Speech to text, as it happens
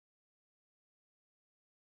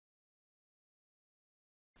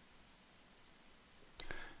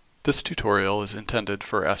This tutorial is intended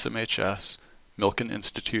for SMHS, Milken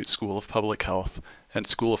Institute School of Public Health, and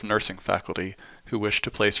School of Nursing faculty who wish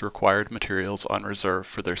to place required materials on reserve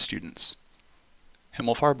for their students.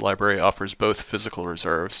 Himmelfarb Library offers both physical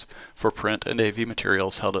reserves for print and AV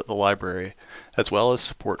materials held at the library, as well as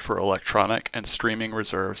support for electronic and streaming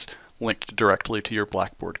reserves linked directly to your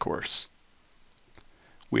Blackboard course.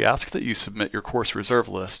 We ask that you submit your course reserve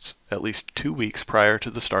lists at least 2 weeks prior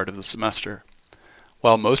to the start of the semester.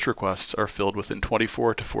 While most requests are filled within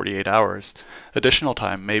 24 to 48 hours, additional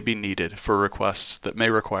time may be needed for requests that may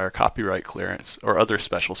require copyright clearance or other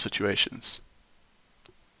special situations.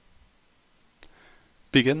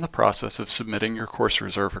 Begin the process of submitting your course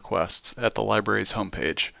reserve requests at the library's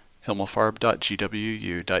homepage,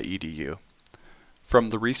 himmelfarb.gwu.edu. From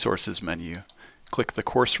the Resources menu, click the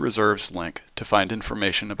Course Reserves link to find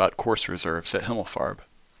information about course reserves at Himmelfarb.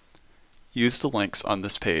 Use the links on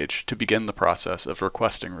this page to begin the process of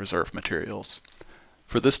requesting reserve materials.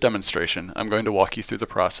 For this demonstration, I'm going to walk you through the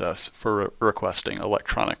process for requesting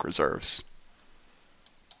electronic reserves.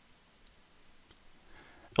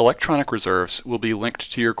 Electronic reserves will be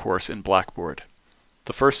linked to your course in Blackboard.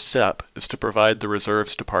 The first step is to provide the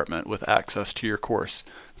reserves department with access to your course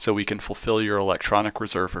so we can fulfill your electronic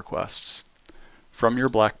reserve requests. From your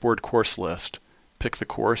Blackboard course list, pick the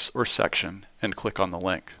course or section and click on the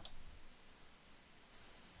link.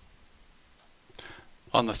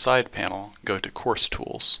 On the side panel, go to Course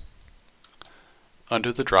Tools.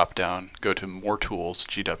 Under the drop-down, go to More Tools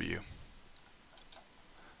GW.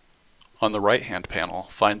 On the right-hand panel,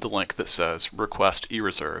 find the link that says Request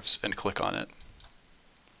eReserves and click on it.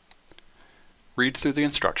 Read through the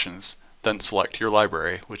instructions, then select your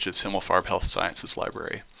library, which is Himmelfarb Health Sciences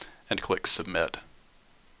Library, and click Submit.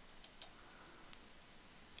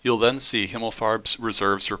 You'll then see Himmelfarb's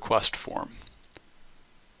Reserves Request form.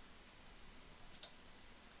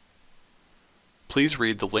 Please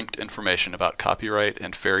read the linked information about copyright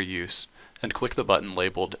and fair use, and click the button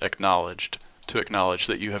labeled Acknowledged to acknowledge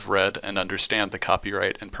that you have read and understand the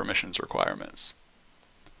copyright and permissions requirements.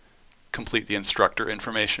 Complete the instructor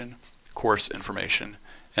information, course information,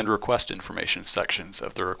 and request information sections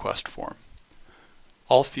of the request form.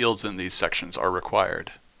 All fields in these sections are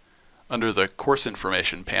required. Under the Course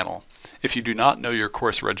Information panel, if you do not know your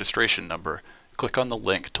course registration number, click on the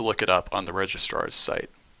link to look it up on the registrar's site.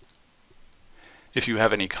 If you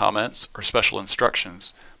have any comments or special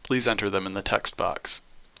instructions, please enter them in the text box.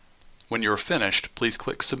 When you are finished, please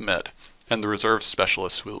click Submit, and the reserve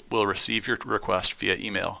specialist will receive your request via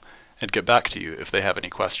email and get back to you if they have any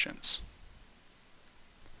questions.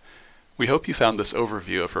 We hope you found this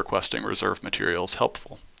overview of requesting reserve materials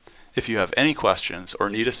helpful. If you have any questions or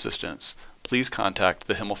need assistance, please contact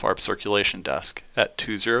the Himmelfarb Circulation Desk at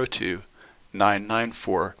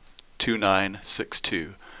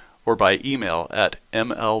 202-994-2962 or by email at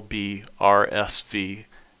mlbrsv@gwu.edu.